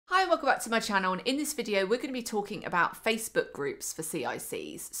welcome back to my channel, and in this video we're going to be talking about Facebook groups for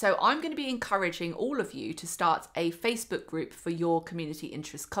CICs. So I'm going to be encouraging all of you to start a Facebook group for your community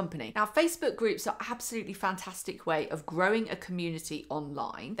interest company. Now, Facebook groups are absolutely fantastic way of growing a community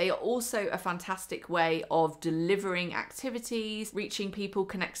online. They are also a fantastic way of delivering activities, reaching people,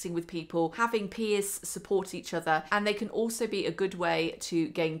 connecting with people, having peers support each other, and they can also be a good way to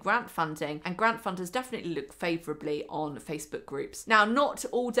gain grant funding, and grant funders definitely look favourably on Facebook groups. Now, not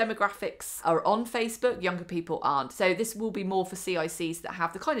all demographics are on Facebook, younger people aren't. So this will be more for CICs that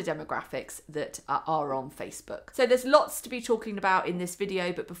have the kind of demographics that are on Facebook. So there's lots to be talking about in this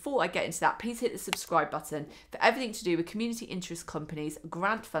video, but before I get into that, please hit the subscribe button for everything to do with community interest companies,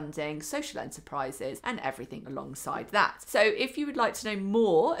 grant funding, social enterprises, and everything alongside that. So if you would like to know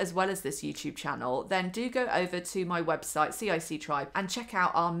more as well as this YouTube channel, then do go over to my website, CIC Tribe, and check out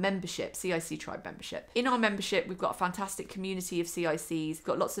our membership, CIC Tribe membership. In our membership, we've got a fantastic community of CICs. We've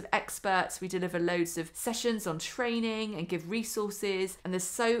got lots of experts. We deliver loads of sessions on training and give resources, and there's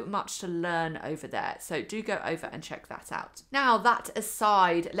so much to learn over there. So do go over and check that out. Now, that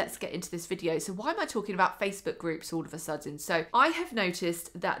aside, let's get into this video. So why am I talking about Facebook groups all of a sudden? So I have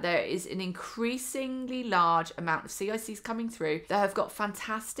noticed that there is an increasingly large amount of CICs coming through that have got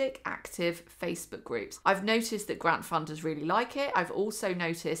fantastic active Facebook groups. I've noticed that grant funders really like it. I've also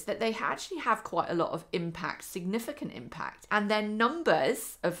noticed that they actually have quite a lot of impact, significant impact, and their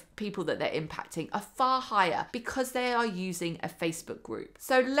numbers of people that they're impacting are far higher because they are using a Facebook group.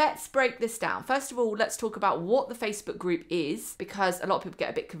 So let's break this down. First of all, let's talk about what the Facebook group is, because a lot of people get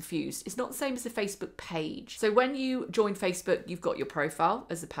a bit confused. It's not the same as a Facebook page. So when you join Facebook, you've got your profile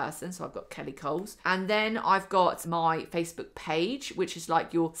as a person. So I've got Kelly Coles, and then I've got my Facebook page, which is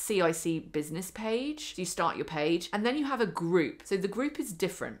like your CIC business page. So you start your page, and then you have a group. So the group is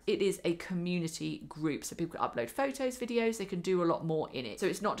different. It is a community group. So people can upload photos, videos, they can do a lot more in it. So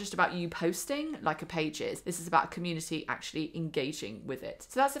it's not just about you posting like a page is. This is about a community actually engaging with it.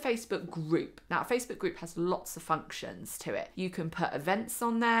 So that's a Facebook group. Now, a Facebook group has lots of functions to it. You can put events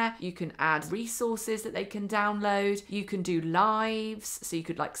on there. You can add resources that they can download. You can do lives. So you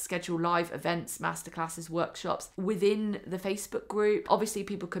could like schedule live events, masterclasses, workshops within the Facebook group. Obviously,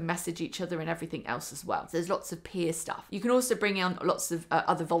 people can message each other and everything else as well. So there's lots of peer stuff. You can also bring on lots of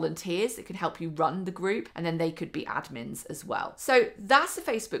other volunteers that can help you run the group, and then they could be admins as well. So that's a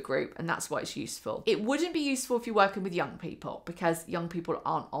Facebook group, and that's why it's useful. It wouldn't be useful if you're working with young people, because young people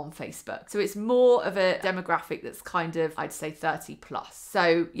aren't on Facebook. So it's more of a demographic that's kind of, I'd say, 30 plus.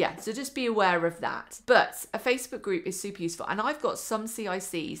 So yeah, so just be aware of that. But a Facebook group is super useful. And I've got some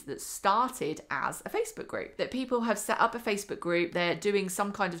CICs that started as a Facebook group, that people have set up a Facebook group. They're doing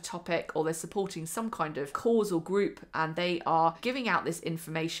some kind of topic, or they're supporting some kind of cause or group, and they are giving out this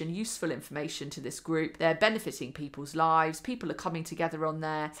information, useful information to this group. They're benefiting people's lives. People are coming together on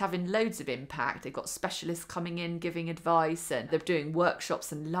there. It's having loads of impact. They've got specialists coming in giving advice, and they're doing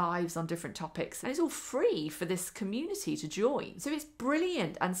workshops and lives on different topics, and it's all free for this community to join. So it's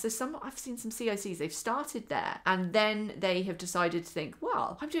brilliant. And so I've seen some CICs, they've started there, and then they have decided to think,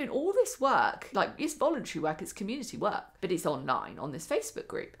 well, I'm doing all this work, like it's voluntary work, it's community work, but it's online on this Facebook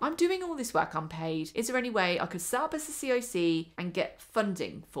group. I'm doing all this work unpaid. Is there any way I could set up as a CIC and get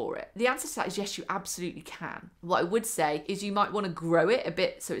funding for it? The answer to that is yes, you absolutely can. What I would say is you might want to grow it a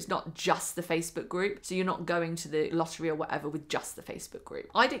bit so it's not just the Facebook group. So you're not going to the lottery or whatever with just the Facebook group.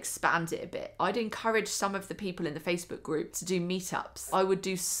 I'd expand it a bit. I'd encourage some of the people in the Facebook group to do meetups. I would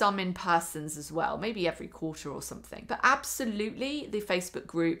do some in-persons as well, maybe every quarter or something. But absolutely, the Facebook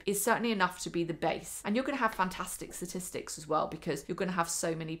group is certainly enough to be the base. And you're going to have fantastic statistics as well, because you're going to have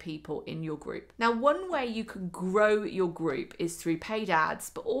so many people in your group. Now, one way you can grow your group is through paid ads,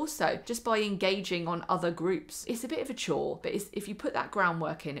 but also just by engaging on other groups. It's a bit of a chore, but if you put that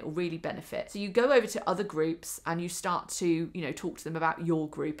groundwork in, it will really benefit. So you go over to other groups and you start to, talk to them about your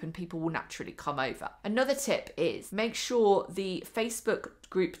group, and people will naturally come over. Another tip is make sure the Facebook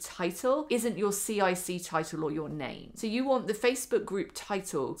group title isn't your CIC title or your name. So you want the Facebook group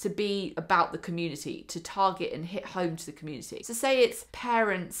title to be about the community, to target and hit home to the community. So say it's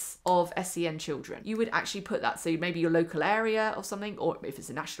parents of SEN children. You would actually put that, so maybe your local area or something, or if it's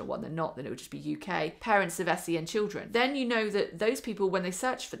a national one, then it would just be UK, parents of SEN children. Then you know that those people, when they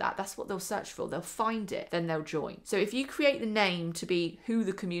search for that, that's what they'll search for. They'll find it, then they'll join. So if you create the name to be who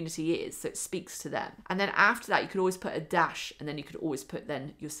the community is, so it speaks to them, and then after that, you could always put a dash, and then you could always put their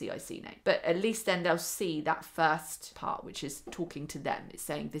then your CIC name. But at least then they'll see that first part, which is talking to them. It's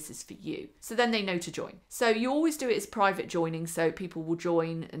saying this is for you. So then they know to join. So you always do it as private joining, so people will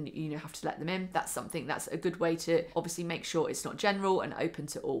join and you have to let them in. That's a good way to obviously make sure it's not general and open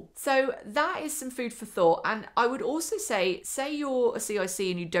to all. So that is some food for thought. And I would also say you're a CIC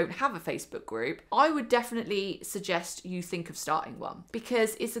and you don't have a Facebook group, I would definitely suggest you think of starting one,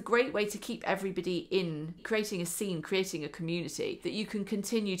 because it's a great way to keep everybody in, creating a scene, creating a community that you can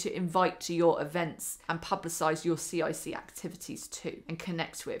continue to invite to your events and publicize your CIC activities too and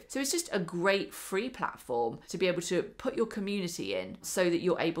connect with. So it's just a great free platform to be able to put your community in so that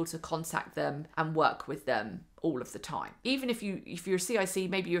you're able to contact them and work with them all of the time. Even if you're a CIC,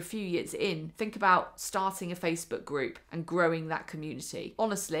 maybe you're a few years in, think about starting a Facebook group and growing that community.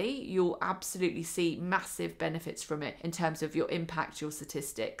 Honestly, you'll absolutely see massive benefits from it in terms of your impact, your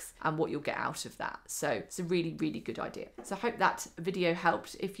statistics, and what you'll get out of that. So it's a really, really good idea. So I hope that video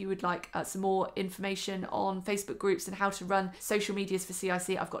helped. If you would like some more information on Facebook groups and how to run social medias for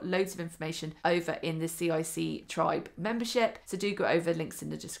CIC, I've got loads of information over in the CIC Tribe membership. So do go over, links in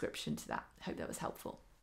the description to that. Hope that was helpful.